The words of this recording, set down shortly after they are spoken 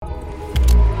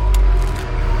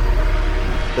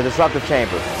The Disruptive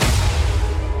Chamber.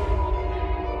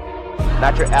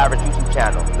 Not your average YouTube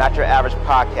channel, not your average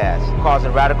podcast,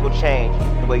 causing radical change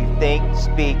in the way you think,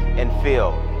 speak, and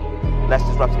feel. Let's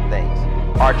disrupt some things.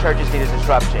 Our churches need a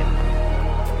disruption.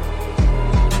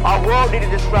 Our world needs a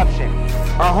disruption.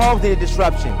 Our homes need a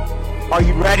disruption. Are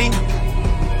you ready?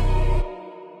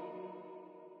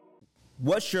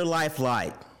 What's your life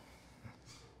like?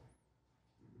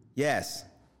 Yes,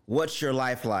 what's your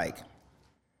life like?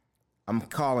 I'm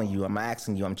calling you, I'm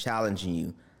asking you, I'm challenging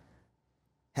you.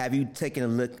 Have you taken a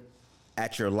look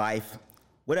at your life?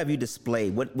 What have you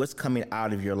displayed? What's coming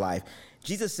out of your life?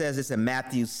 Jesus says this in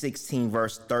Matthew 16,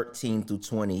 verse 13 through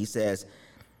 20. He says,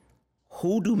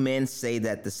 who do men say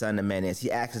that the Son of Man is? He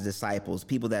asks his disciples,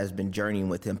 people that has been journeying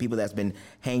with him, people that's been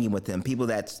hanging with him, people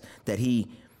that he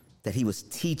was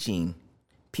teaching,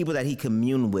 people that he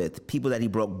communed with, people that he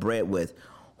broke bread with.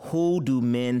 Who do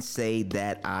men say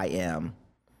that I am?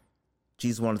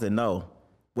 Jesus wanted to know,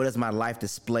 what has my life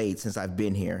displayed since I've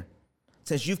been here?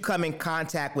 Since you've come in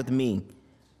contact with me,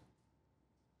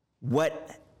 what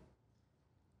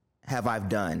have I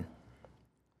done?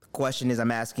 The question is, I'm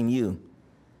asking you,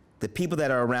 the people that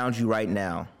are around you right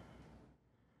now,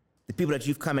 the people that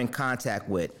you've come in contact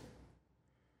with,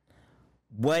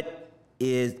 what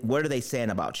are they saying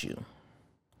about you?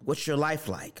 What's your life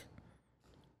like?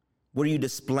 What are you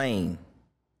displaying?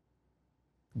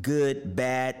 Good,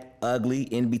 bad, ugly,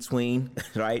 in between,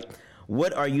 right?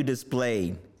 What are you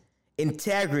displaying?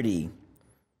 Integrity.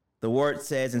 The word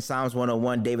says in Psalms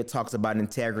 101, David talks about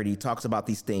integrity, talks about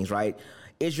these things, right?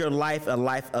 Is your life a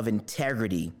life of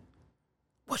integrity?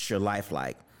 What's your life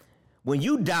like? When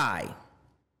you die,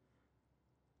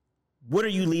 what are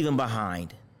you leaving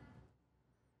behind?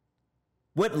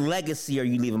 What legacy are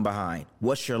you leaving behind?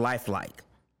 What's your life like?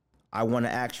 I want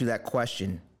to ask you that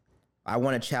question. I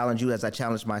want to challenge you as I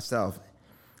challenge myself.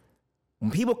 When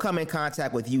people come in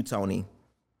contact with you, Tony,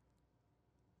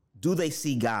 do they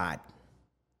see God?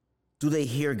 Do they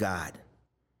hear God?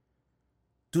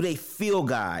 Do they feel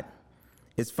God?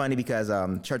 It's funny because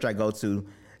church I go to,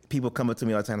 people come up to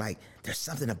me all the time like, there's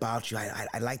something about you.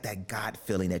 I like that God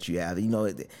feeling that you have. You know,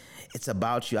 it's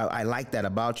about you. I like that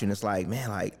about you. And it's like, man,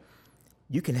 like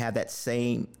you can have that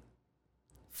same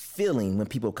feeling when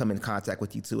people come in contact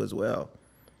with you too as well.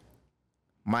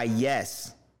 My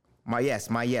yes.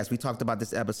 We talked about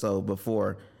this episode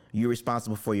before. You're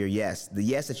responsible for your yes. The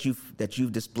yes that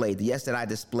you've displayed, the yes that I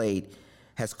displayed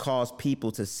has caused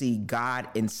people to see God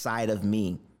inside of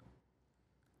me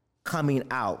coming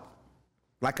out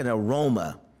like an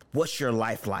aroma. What's your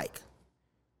life like?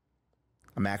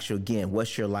 I'm asking you again,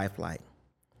 what's your life like?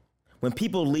 When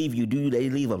people leave you, do you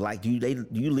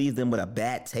leave them with a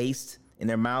bad taste in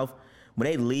their mouth? When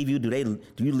they leave you, do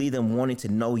you leave them wanting to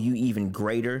know you even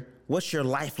greater? What's your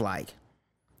life like?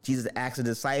 Jesus asked the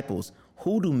disciples,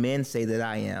 who do men say that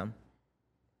I am?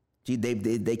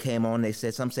 They came on, they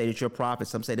said, some say that you're a prophet,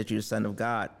 some say that you're the Son of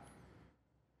God.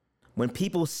 When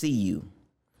people see you,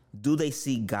 do they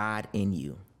see God in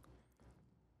you?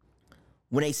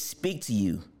 When they speak to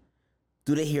you,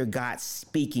 do they hear God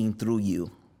speaking through you?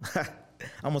 I'm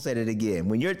going to say that again.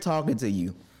 When you're talking to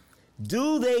you,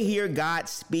 do they hear God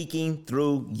speaking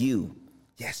through you?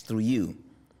 Yes, through you.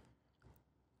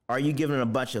 Are you giving them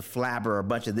a bunch of flabber, a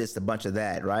bunch of this, a bunch of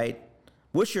that, right?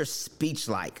 What's your speech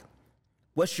like?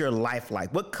 What's your life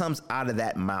like? What comes out of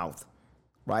that mouth,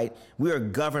 right? We are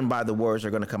governed by the words that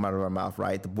are going to come out of our mouth,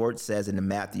 right? The word says in the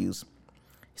Matthews,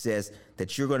 he says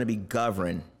that you're going to be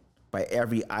governed by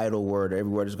every idle word, or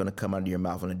every word is going to come out of your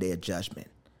mouth on the day of judgment.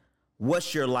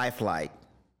 What's your life like,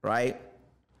 right?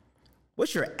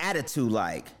 What's your attitude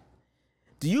like?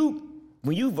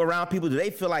 When you're around people, do they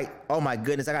feel like, oh my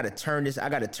goodness, I got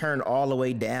to turn all the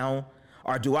way down?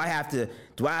 Or do I have to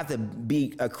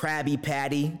be a Krabby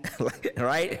Patty,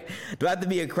 right? Do I have to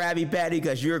be a Krabby Patty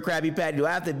because you're a Krabby Patty? Do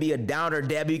I have to be a Downer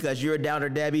Debbie because you're a Downer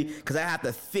Debbie? Because I have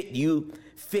to fit your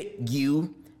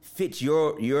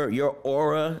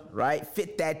aura, right?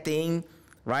 Fit that thing,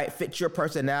 right? Fit your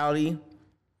personality.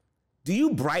 Do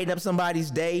you brighten up somebody's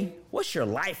day? What's your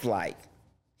life like?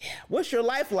 Yeah, what's your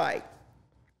life like?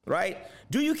 Right?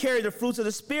 Do you carry the fruits of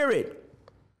the Spirit?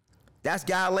 That's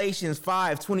Galatians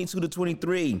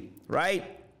 5:22-23,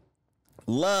 right?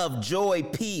 Love, joy,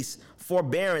 peace,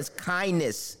 forbearance,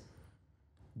 kindness,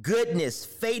 goodness,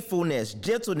 faithfulness,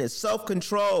 gentleness,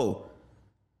 self-control.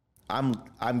 I'm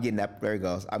getting that. There it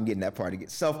goes. I'm getting that part again.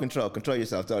 Self-control. Control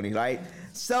yourself, Tony, right?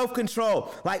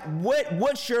 Self-control. Like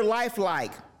what's your life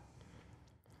like?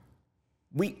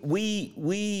 We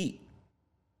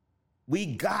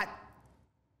got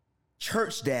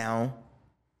church down,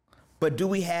 but do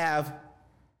we have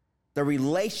the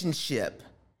relationship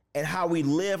and how we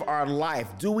live our life?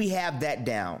 Do we have that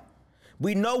down?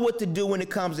 We know what to do when it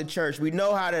comes to church. We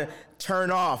know how to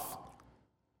turn off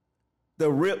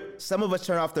the real. Some of us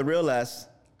turn off the real us,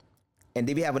 and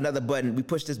then we have another button. We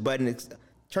push this button. It's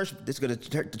church. This is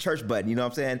the church button. You know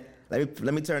what I'm saying?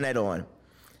 Let me turn that on.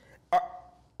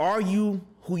 Are you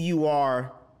who you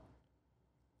are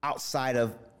outside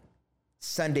of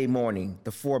Sunday morning,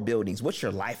 the 4 buildings? What's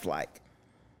your life like?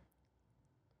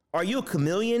 Are you a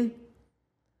chameleon?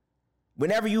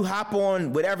 Whenever you hop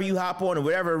on, or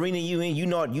whatever arena you in, you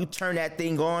know you turn that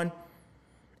thing on.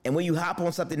 And when you hop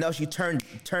on something else, you turn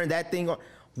that thing on.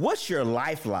 What's your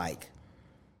life like?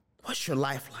 What's your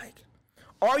life like?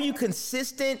 Are you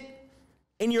consistent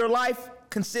in your life?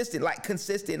 Consistent.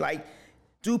 Like,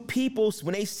 do people,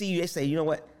 when they see you, they say, you know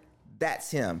what? That's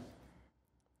him.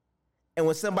 And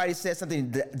when somebody says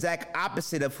something the exact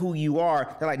opposite of who you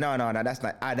are, they're like, no,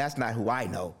 that's not who I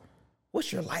know.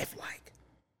 What's your life like?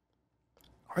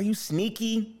 Are you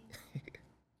sneaky?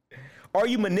 Are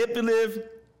you manipulative?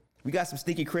 We got some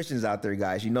sneaky Christians out there,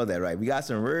 guys. You know that, right? We got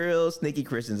some real sneaky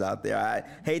Christians out there. I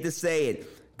hate to say it.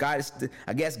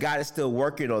 I guess God is still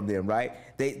working on them, right?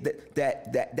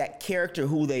 That character,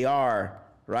 who they are,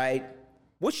 right?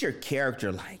 What's your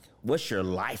character like? What's your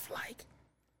life like?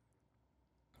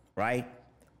 Right?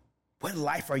 What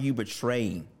life are you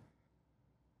betraying?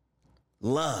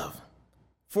 Love.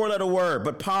 4-letter word,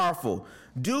 but powerful.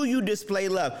 Do you display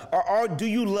love? Or do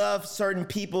you love certain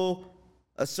people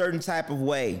a certain type of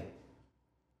way?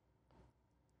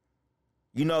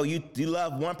 You know, you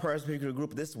love one particular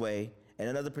group this way, and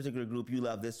another particular group you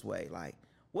love this way. Like,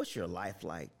 what's your life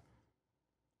like?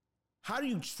 How do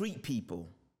you treat people?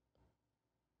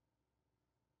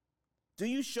 Do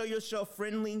you show yourself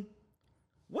friendly?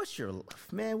 What's your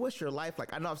life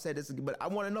like? I know I've said this, but I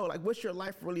want to know, like, what's your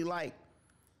life really like?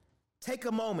 Take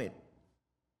a moment.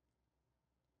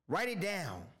 Write it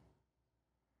down.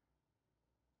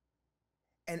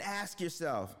 And ask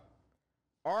yourself,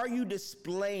 are you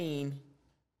displaying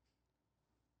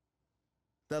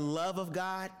the love of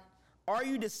God? Are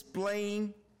you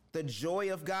displaying the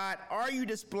joy of God? Are you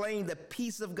displaying the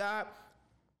peace of God?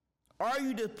 Are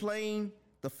you displaying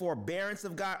the forbearance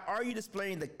of God? Are you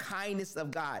displaying the kindness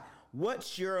of God?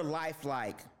 What's your life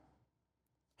like?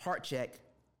 Heart check.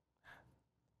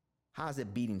 How's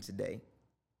it beating today?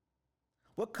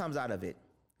 What comes out of it?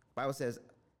 The Bible says,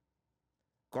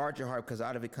 guard your heart, because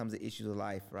out of it comes the issues of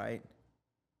life, right?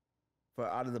 For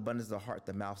out of the abundance of the heart,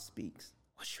 the mouth speaks.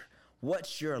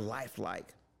 What's your life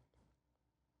like?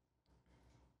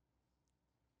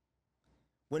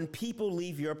 When people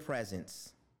leave your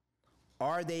presence,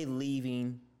 are they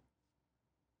leaving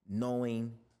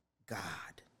knowing God?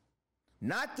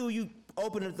 Not through you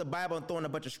opening up the Bible and throwing a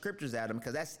bunch of scriptures at them,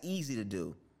 because that's easy to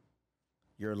do.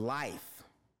 Your life.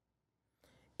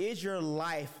 Is your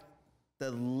life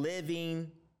the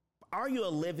living? Are you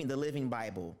the living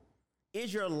Bible?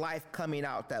 Is your life coming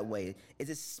out that way? Is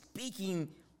it speaking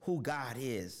who God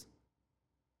is?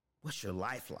 What's your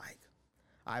life like?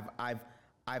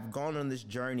 I've gone on this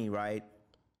journey, right?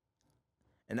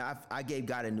 And I gave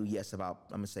God a new yes I'm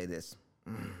gonna say this.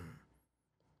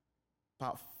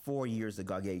 About 4 years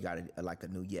ago, I gave God a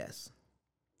new yes.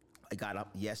 I got a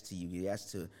yes to you,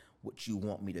 yes to what you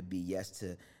want me to be, yes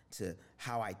to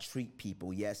how I treat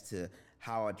people, yes to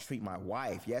how I treat my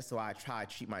wife, yes to how I try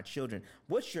to treat my children.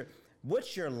 What's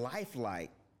your life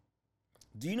like?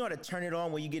 Do you know how to turn it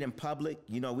on when you get in public?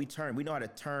 You know, we know how to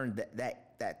turn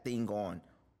that thing on.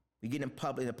 We get in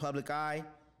the public eye.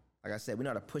 Like I said, we know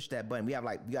how to push that button. We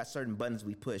got certain buttons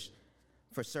we push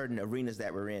for certain arenas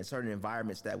that we're in, certain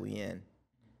environments that we're in.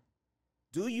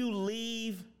 Do you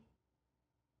leave,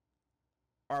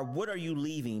 or what are you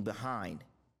leaving behind?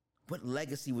 What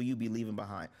legacy will you be leaving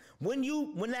behind? When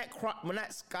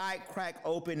that sky crack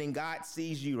open and God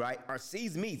sees you, right, or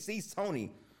sees me, sees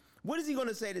Tony, what is he going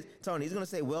to say to Tony? He's going to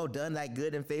say, well done, thy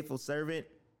good and faithful servant,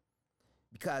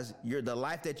 because the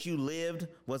life that you lived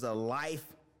was a life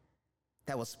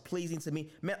that was pleasing to me.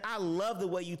 Man, I love the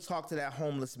way you talk to that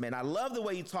homeless man. I love the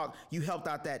way you talk. You helped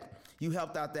out that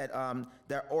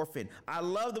orphan. I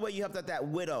love the way you helped out that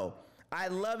widow. I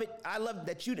love it. I love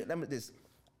that you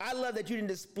didn't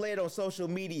display it on social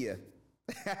media.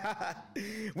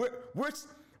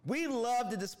 We love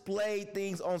to display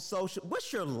things on social.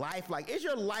 What's your life like? Is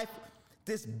your life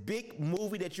this big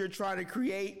movie that you're trying to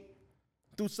create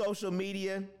through social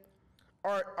media?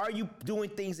 Or are you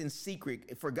doing things in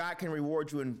secret for God can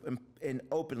reward you in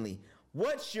openly?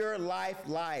 What's your life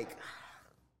like?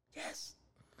 Yes.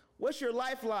 What's your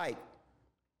life like?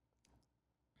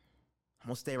 I'm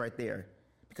gonna stay right there,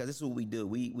 because this is what we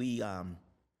do.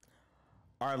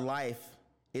 Our life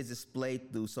is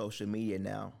displayed through social media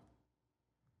now.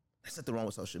 There's nothing wrong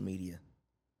with social media.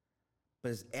 But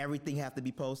does everything have to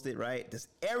be posted, right? Does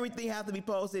everything have to be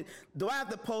posted? Do I have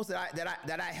to post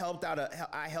that I helped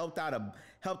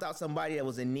out somebody that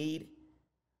was in need?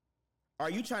 Are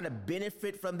you trying to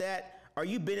benefit from that? Are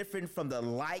you benefiting from the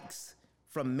likes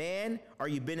from man? Are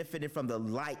you benefiting from the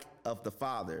like of the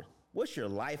Father? What's your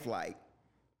life like?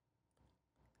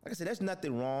 Like I said, there's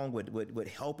nothing wrong with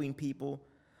helping people,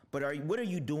 but what are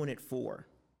you doing it for?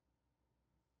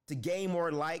 To gain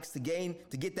more likes, to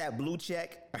get that blue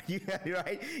check,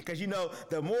 right? Because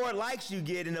the more likes you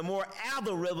get and the more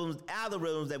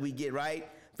algorithms that we get, right?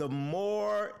 The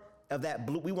more of that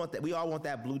blue we want. We all want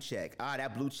that blue check.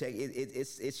 That blue check,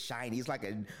 it's shiny. It's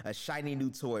like a shiny new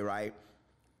toy, right?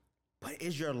 But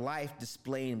is your life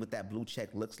displaying what that blue check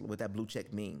what that blue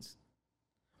check means?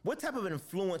 What type of an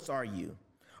influence are you?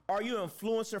 Are you an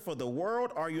influencer for the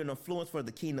world? Or are you an influence for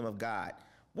the kingdom of God?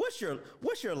 What's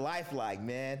your life like,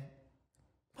 man?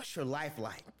 What's your life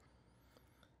like?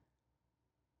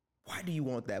 Why do you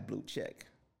want that blue check?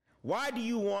 Why do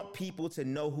you want people to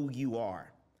know who you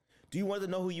are? Do you want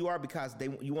them to know who you are because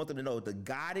you want them to know the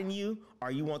God in you,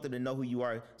 or you want them to know who you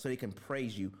are so they can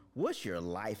praise you? What's your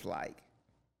life like?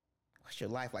 What's your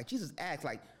life like? Jesus asked,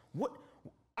 like, what?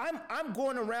 I'm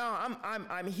going around,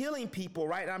 I'm healing people,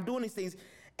 right? And I'm doing these things,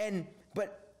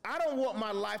 but I don't want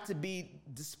my life to be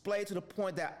displayed to the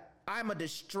point that I'm a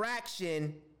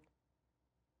distraction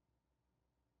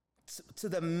to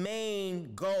the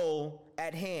main goal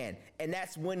at hand, and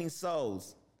that's winning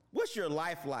souls. What's your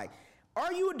life like?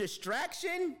 Are you a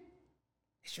distraction?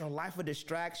 Is your life a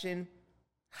distraction?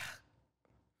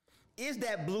 Is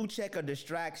that blue check a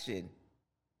distraction?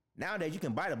 Nowadays, you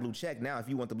can buy the blue check now if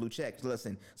you want the blue check.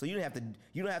 Listen, so you don't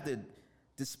have to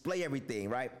display everything,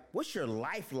 right? What's your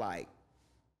life like?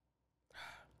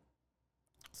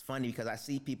 It's funny because I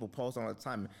see people post all the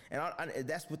time, and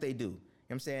that's what they do. You know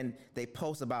what I'm saying? They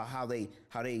post about how they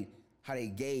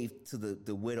gave to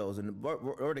the widows, and the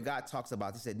word of God talks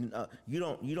about. He said, you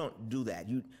don't do that.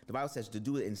 The Bible says to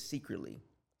do it in secretly,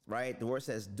 right? The word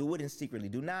says do it in secretly.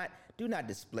 Do not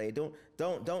display.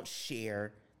 Don't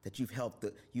share that you've helped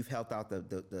out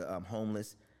the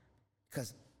homeless,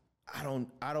 because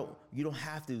you don't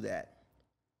have to do that,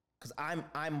 because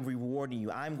I'm rewarding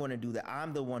you. I'm going to do that.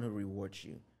 I'm the one who rewards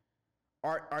you.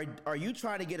 Are you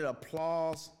trying to get an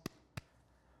applause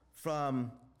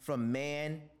from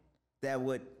man that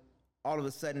would all of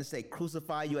a sudden say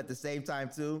crucify you at the same time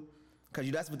too? Because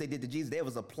that's what they did to Jesus. They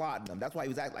was applauding him. That's why he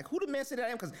was acting like, who the man said that I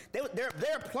am? Because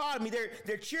they're applauding me.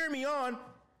 They're cheering me on.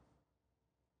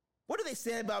 What are they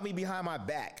saying about me behind my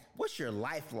back? What's your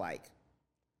life like?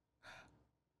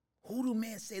 Who do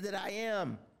men say that I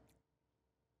am?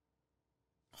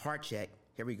 Heart check.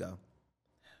 Here we go.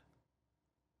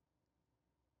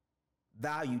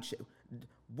 Value check.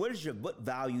 What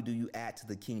value do you add to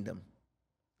the kingdom?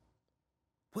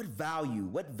 What value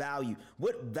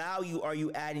are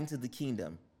you adding to the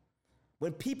kingdom?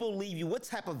 When people leave you, what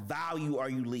type of value are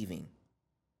you leaving?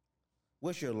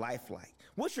 What's your life like?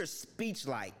 What's your speech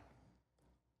like?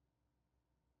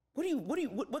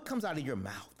 What comes out of your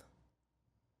mouth?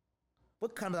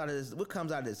 What comes out of this?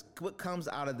 What comes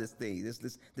out of this thing?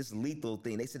 This lethal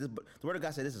thing. They said this, the word of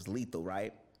God said this is lethal,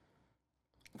 right?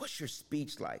 What's your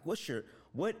speech like? What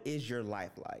is your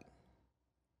life like?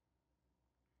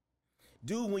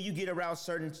 When you get around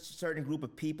certain group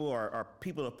of people or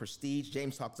people of prestige,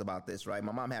 James talks about this, right?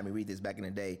 My mom had me read this back in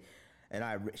the day, and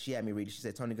she had me read it. She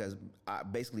said, Tony, because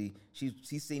basically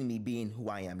she's seen me being who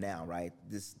I am now, right?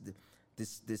 This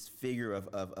figure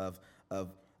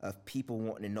of people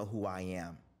wanting to know who I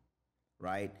am,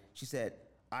 right? She said,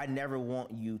 I never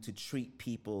want you to treat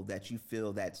people that you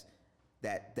feel that's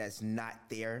not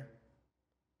there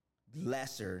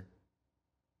lesser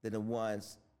than the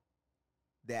ones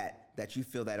that you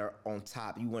feel that are on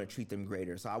top. You want to treat them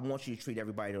greater. So I want you to treat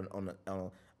everybody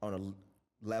on a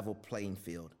level playing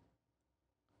field.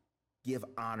 Give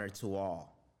honor to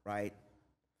all, right?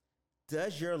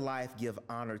 Does your life give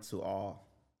honor to all?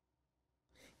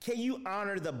 Can you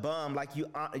honor the bum like you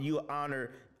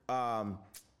honor,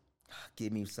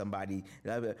 give me somebody,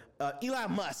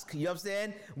 Elon Musk, you know what I'm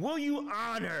saying? Will you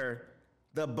honor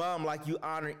the bum like you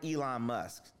honor Elon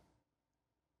Musk?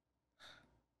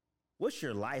 What's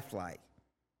your life like?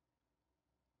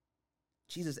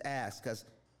 Jesus asked, because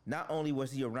not only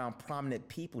was he around prominent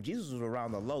people, Jesus was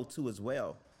around the low too as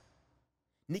well.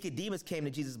 Nicodemus came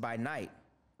to Jesus by night,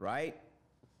 right?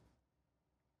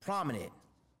 Prominent.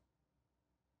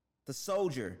 The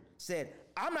soldier said,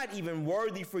 I'm not even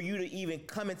worthy for you to even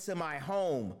come into my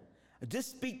home. Just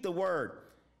speak the word.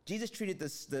 Jesus treated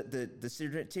the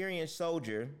centurion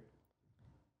soldier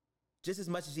just as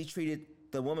much as he treated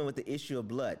the woman with the issue of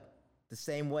blood. The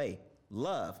same way.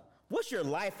 Love. What's your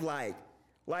life like?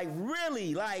 Like,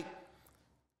 really? Like,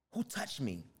 who touched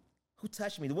me? Who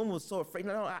touched me? The woman was so afraid.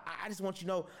 No, I just want you to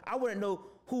know. I want to know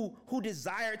who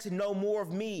desired to know more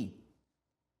of me.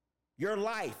 Your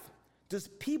life. Does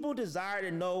people desire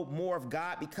to know more of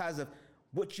God because of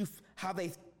how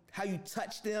you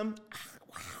touch them?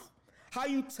 Wow. How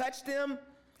you touch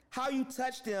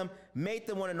them made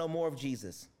them want to know more of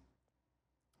Jesus.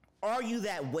 Are you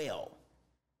that well?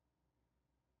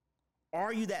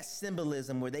 Are you that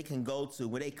symbolism where they can go to,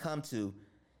 where they come to,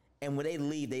 and when they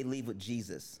leave with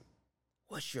Jesus?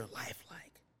 What's your life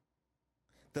like?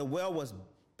 The well was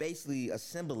basically a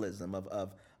symbolism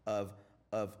of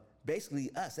basically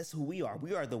us. That's who we are.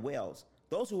 We are the wells.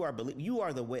 Those who are believing, you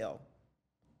are the well.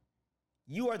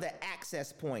 You are the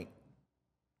access point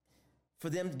for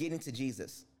them getting to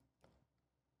Jesus.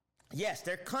 Yes,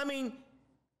 they're coming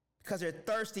because they're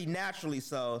thirsty naturally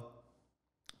so,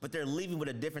 but they're leaving with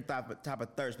a different type of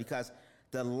thirst because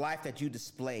the life that you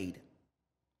displayed.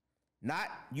 Not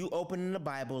you opening the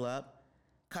Bible up,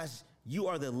 because you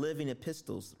are the living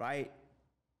epistles, right?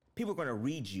 People are going to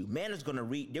read you. Man is going to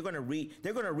read. They're going to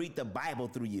read the Bible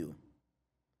through you.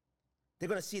 They're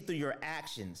going to see it through your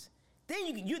actions.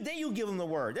 Then you give them the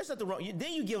word. There's nothing wrong.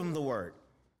 Then you give them the word.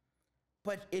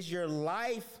 But is your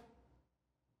life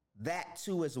that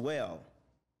too as well?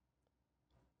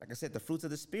 Like I said, the fruits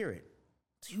of the Spirit.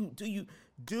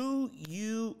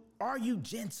 Are you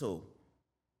gentle?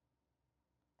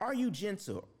 Are you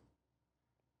gentle?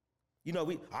 You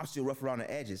know, I'm still rough around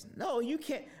the edges. No, you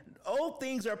can't. Old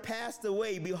things are passed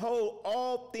away. Behold,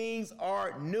 all things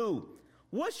are new.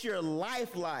 What's your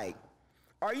life like?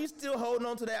 Are you still holding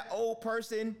on to that old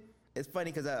person? It's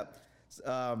funny because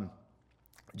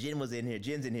Jen was in here.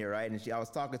 Jen's in here, right? And I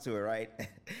was talking to her, right?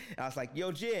 I was like,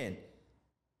 yo, Jen,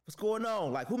 what's going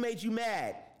on? Like, who made you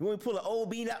mad? You want me to pull an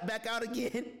old bean back out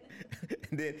again?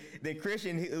 And then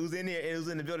Christian, who's in here and who's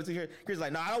in the building too, Christian's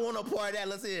like, no, I don't want no part of that.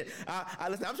 Listen,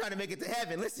 listen, I'm trying to make it to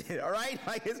heaven. Listen, all right?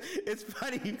 Like, it's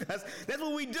funny because that's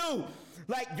what we do.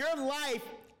 Like, your life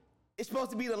is supposed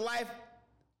to be the life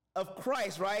of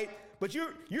Christ, right? But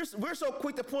we're so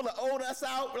quick to pull the old us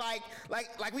out, like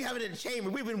we have it in the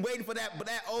chamber. We've been waiting for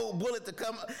that old bullet to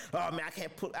come. Oh man, I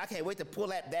can't wait to pull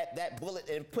that bullet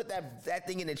and put that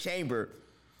thing in the chamber.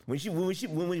 When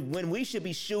we should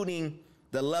be shooting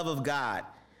the love of God.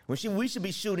 We should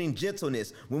be shooting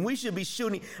gentleness. When we should be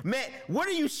shooting, man, what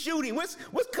are you shooting? What's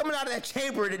coming out of that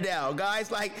chamber now,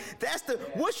 guys? Like,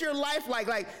 what's your life like?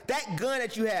 Like that gun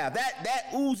that you have,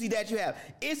 that Uzi that you have.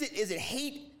 Is it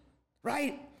hate,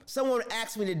 right? Someone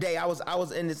asked me today. I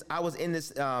was in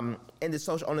this on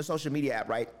the social media app,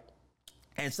 right?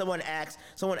 And someone asked,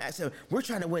 we're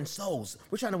trying to win souls.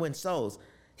 We're trying to win souls.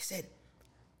 He said,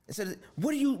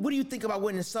 what do you think about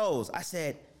winning souls? I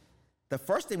said, the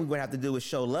first thing we're going to have to do is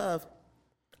show love.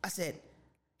 I said,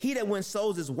 he that wins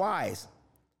souls is wise.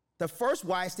 The first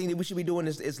wise thing that we should be doing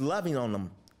is loving on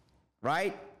them,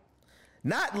 right?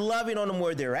 Not loving on them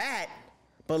where they're at,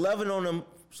 but loving on them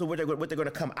so what they're going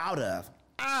to come out of.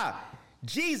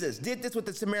 Jesus did this with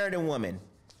the Samaritan woman.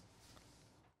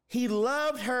 He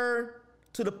loved her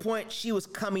to the point she was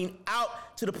coming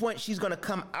out, to the point she's going to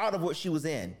come out of what she was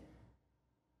in.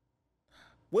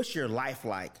 What's your life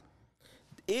like?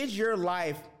 Is your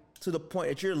life to the point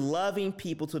that you're loving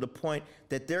people to the point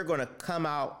that they're going to come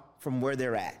out from where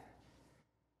they're at?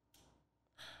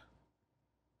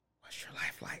 What's your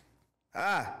life like?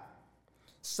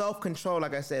 Self-control,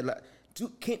 like I said.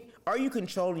 Are you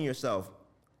controlling yourself?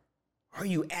 Are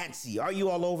you antsy? Are you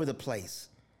all over the place?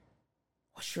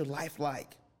 What's your life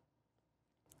like?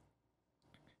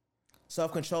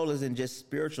 Self-control isn't just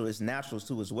spiritual, it's natural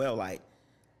too as well. Like,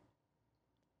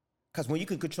 because when you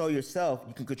can control yourself,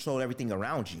 you can control everything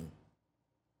around you.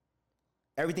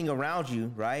 Everything around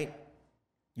you, right?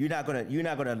 You're not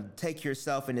gonna take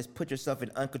yourself and just put yourself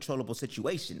in uncontrollable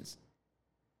situations.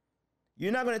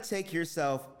 You're not gonna take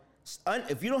yourself,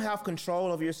 if you don't have control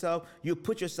over yourself, you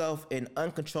put yourself in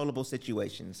uncontrollable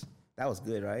situations. That was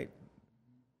good, right?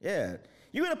 Yeah.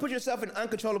 You're gonna put yourself in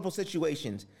uncontrollable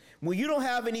situations. When you don't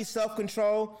have any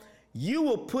self-control, you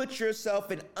will put yourself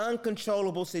in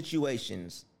uncontrollable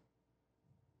situations.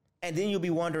 And then you'll be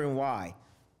wondering why.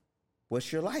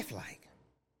 What's your life like?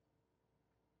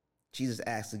 Jesus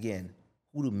asks again,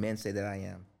 who do men say that I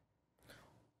am?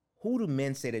 Who do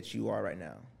men say that you are right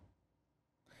now?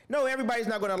 No, everybody's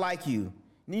not going to like you.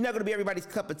 You're not going to be everybody's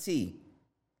cup of tea.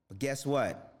 But guess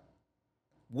what?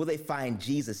 Will they find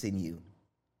Jesus in you?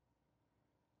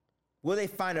 Will they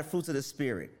find the fruits of the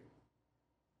Spirit?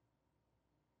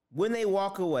 when they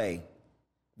walk away,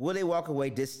 will they walk away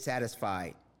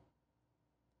dissatisfied?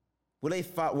 Will they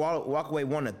walk away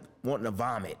wanting to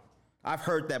vomit? I've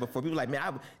heard that before. People are like,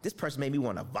 man, this person made me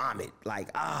want to vomit. Like,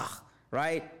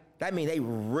 right? That means they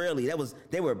were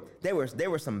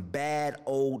some bad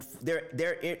old.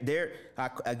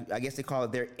 I guess they call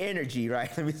it their energy,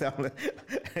 right? Let me tell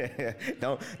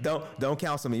don't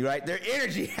counsel me, right? Their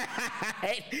energy,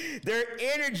 their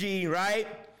energy, right,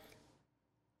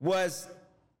 was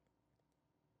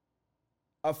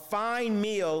a fine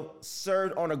meal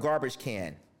served on a garbage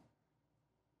can.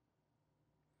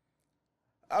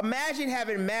 Imagine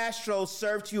having Mastro's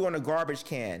served to you on a garbage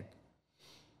can.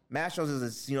 Mastro's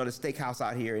is the steakhouse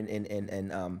out here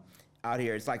out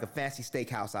here. It's like a fancy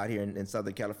steakhouse out here in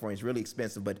Southern California. It's really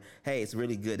expensive, but hey, it's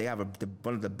really good. They have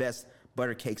one of the best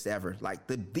butter cakes ever. Like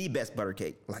the best butter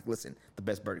cake. Like, listen, the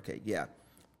best butter cake. Yeah.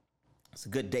 It's a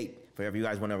good date for if you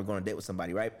guys want to ever go on a date with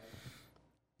somebody, right?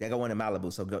 They got one in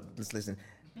Malibu, so go, let's listen.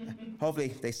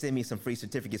 Hopefully they send me some free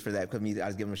certificates for that because I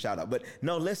was giving them a shout out. But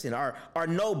no, listen, our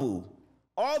Nobu,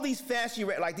 all these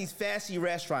fancy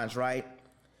restaurants, right?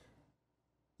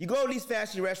 You go to these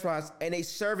fancy restaurants and they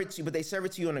serve it to you, but they serve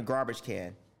it to you in a garbage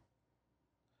can.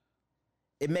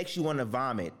 It makes you want to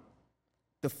vomit.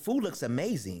 The food looks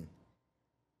amazing.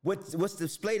 What's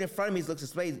displayed in front of me looks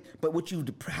displayed, but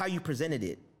how you presented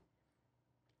it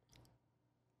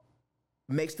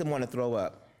makes them want to throw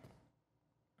up.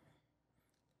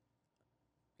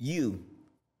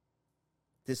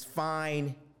 This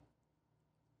fine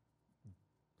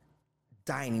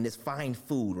dining, this fine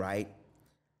food, right?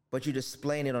 But you're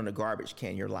displaying it on the garbage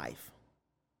can, your life,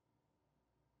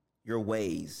 your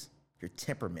ways, your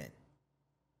temperament.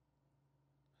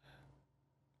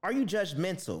 Are you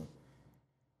judgmental?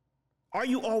 Are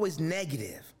you always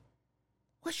negative?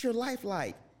 What's your life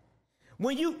like?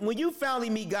 When you finally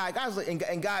meet God,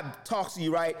 and God talks to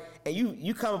you, right? And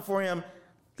you come before him,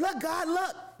 look, God,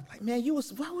 look. Like, man,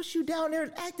 why was you down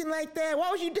there acting like that?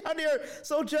 Why was you down there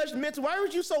so judgmental? Why were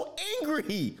you so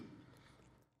angry?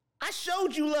 I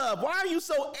showed you love. Why are you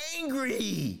so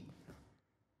angry?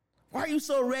 Why are you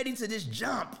so ready to just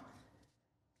jump?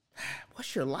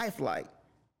 What's your life like?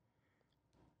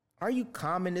 Are you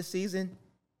calm in this season?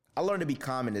 I learned to be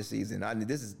calm in this season. I mean,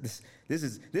 this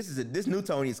new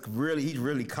Tony he's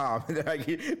really calm.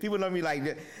 People know me like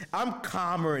that. I'm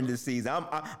calmer in this season.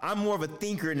 I'm more of a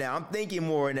thinker now. I'm thinking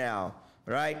more now,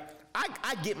 right?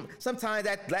 I get sometimes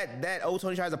that old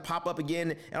Tony tries to pop up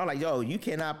again, and I'm like, yo, you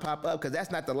cannot pop up because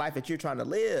that's not the life that you're trying to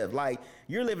live. Like,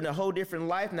 you're living a whole different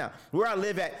life now. Where I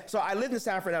live at, so I lived in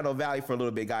San Fernando Valley for a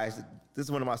little bit, guys. This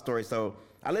is one of my stories. So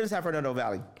I lived in San Fernando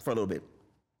Valley for a little bit.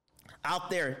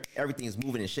 Out there, everything is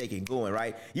moving and shaking, going,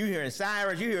 right? You're hearing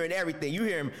sirens, you're hearing everything. You're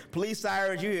hearing police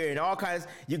sirens, you're hearing all kinds.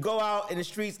 You go out in the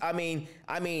streets, I mean,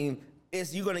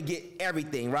 you're going to get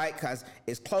everything, right? Because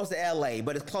it's close to LA,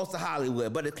 but it's close to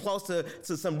Hollywood, but it's close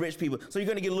to some rich people. So you're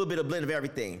going to get a little bit of blend of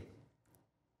everything.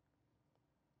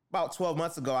 About 12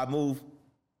 months ago, I moved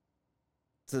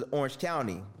to Orange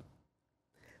County.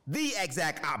 The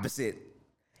exact opposite.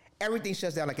 Everything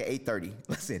shuts down like at 8:30.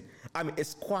 Listen, I mean,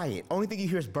 it's quiet. Only thing you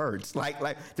hear is birds. Like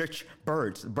they're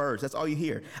birds. That's all you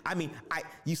hear. I mean,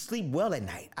 you sleep well at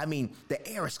night. I mean, the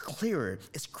air is clearer.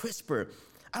 It's crisper.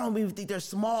 I don't even think there's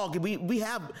smog.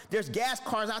 There's gas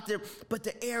cars out there, but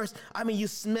the air is, I mean, you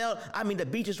smell, I mean, the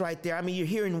beach is right there. I mean, you're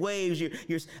hearing waves.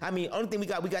 Only thing we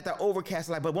got that overcast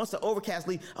light, but once the overcast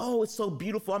leaves, oh, it's so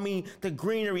beautiful. I mean, the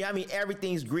greenery, I mean,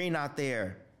 everything's green out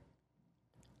there.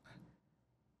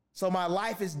 So my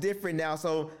life is different now.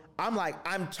 So I'm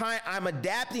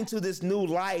adapting to this new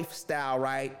lifestyle,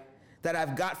 right, that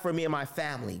I've got for me and my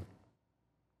family.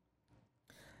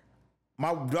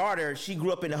 My daughter, she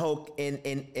grew up in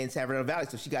in San Fernando Valley,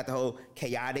 so she got the whole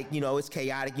chaotic, it's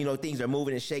chaotic, things are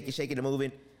moving and shaking and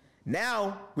moving.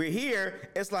 Now we're here,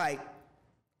 it's like,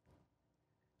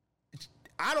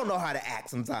 I don't know how to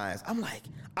act sometimes. I'm like,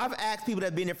 I've asked people that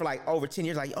have been there for like over 10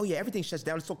 years, like, oh yeah, everything shuts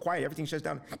down, it's so quiet, everything shuts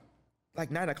down. Like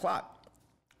 9 o'clock.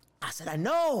 I said, I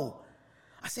know.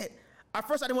 I said, at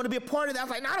first I didn't want to be a part of that. I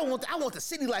was like, no, I want the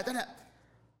city life.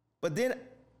 But then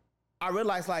I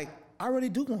realized, like, I really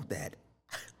do want that.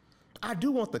 I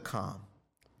do want the calm.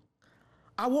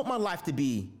 I want my life to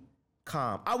be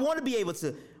calm. I want to be able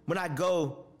to, when I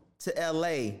go to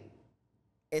LA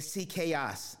and see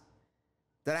chaos,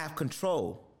 that I have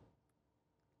control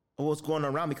of what's going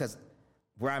on around me, because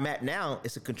where I'm at now,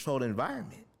 it's a controlled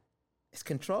environment. It's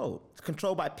controlled. It's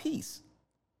controlled by peace.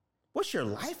 What's your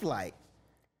life like?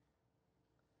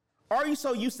 Are you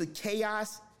so used to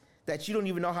chaos that you don't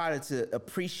even know how to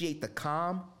appreciate the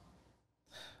calm?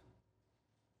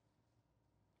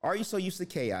 Are you so used to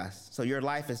chaos, so your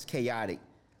life is chaotic,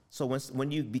 So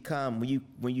when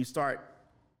you start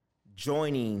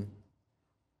joining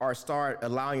or start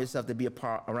allowing yourself to be a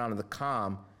part around the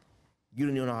calm, you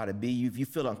don't even know how to be. You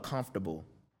feel uncomfortable.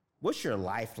 What's your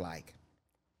life like?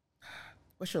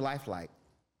 What's your life like?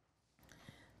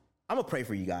 I'm gonna pray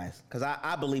for you guys because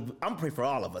I believe I'm gonna pray for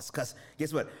all of us because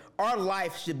guess what? Our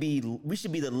life we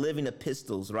should be the living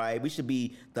epistles, right? We should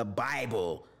be the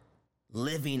Bible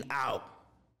living out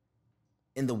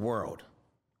in the world.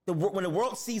 When the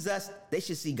world sees us, they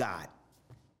should see God.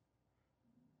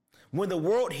 When the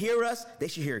world hear us, they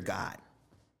should hear God.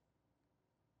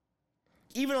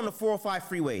 Even on the 405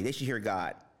 freeway, they should hear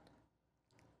God.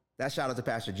 That shout out to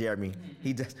Pastor Jeremy.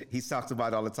 He talks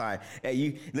about it all the time.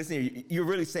 Hey, you're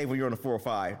really safe when you're on the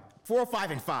 405.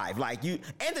 405 and 5,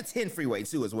 and the 10 freeway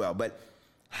too as well. But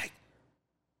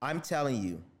I'm telling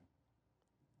you,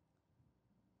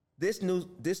 this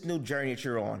new journey that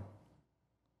you're on,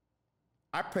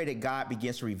 I pray that God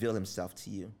begins to reveal himself to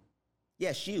you.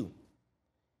 Yes, you.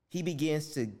 He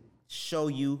begins to show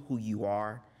you who you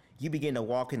are. You begin to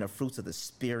walk in the fruits of the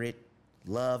Spirit,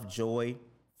 love, joy,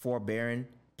 forbearing,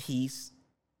 peace,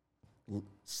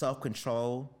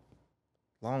 self-control,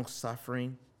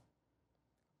 long-suffering.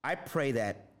 I pray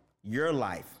that your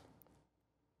life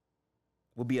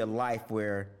will be a life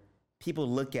where people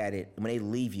look at it and when they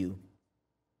leave you,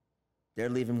 they're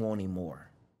leaving wanting more.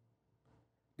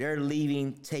 They're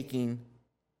leaving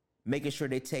making sure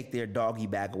they take their doggy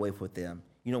bag away with them.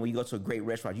 You know, when you go to a great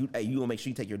restaurant, you will make sure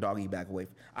you take your doggy bag away.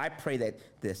 I pray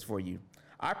this for you.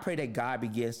 I pray that God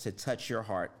begins to touch your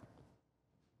heart.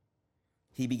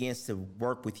 He begins to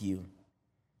work with you.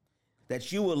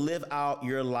 That you will live out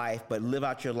your life, but live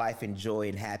out your life in joy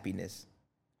and happiness.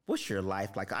 What's your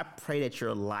life like? I pray that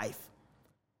your life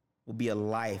will be a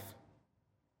life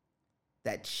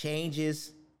that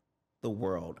changes the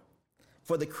world.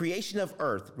 For the creation of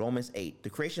earth, Romans 8, the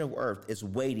creation of earth is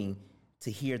waiting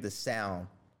to hear the sound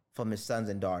from his sons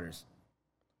and daughters.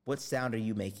 What sound are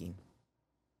you making?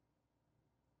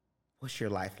 What's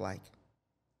your life like?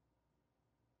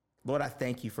 Lord, I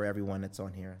thank you for everyone that's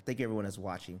on here. Thank you everyone that's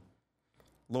watching.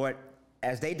 Lord,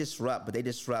 as they disrupt, but they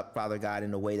disrupt, Father God,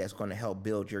 in a way that's going to help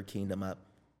build your kingdom up.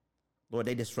 Lord,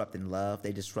 they disrupt in love.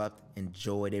 They disrupt in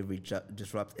joy. They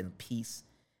disrupt in peace.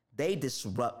 They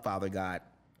disrupt, Father God,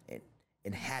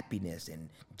 in happiness and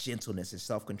gentleness and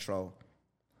self-control.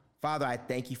 Father, I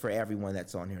thank you for everyone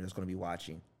that's on here that's going to be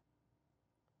watching.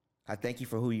 I thank you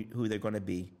for who they're going to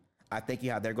be. I thank you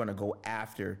how they're going to go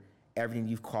after everything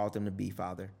you've called them to be,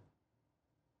 Father.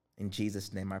 In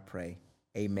Jesus' name I pray.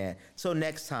 Amen. So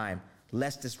next time,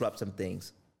 let's disrupt some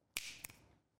things.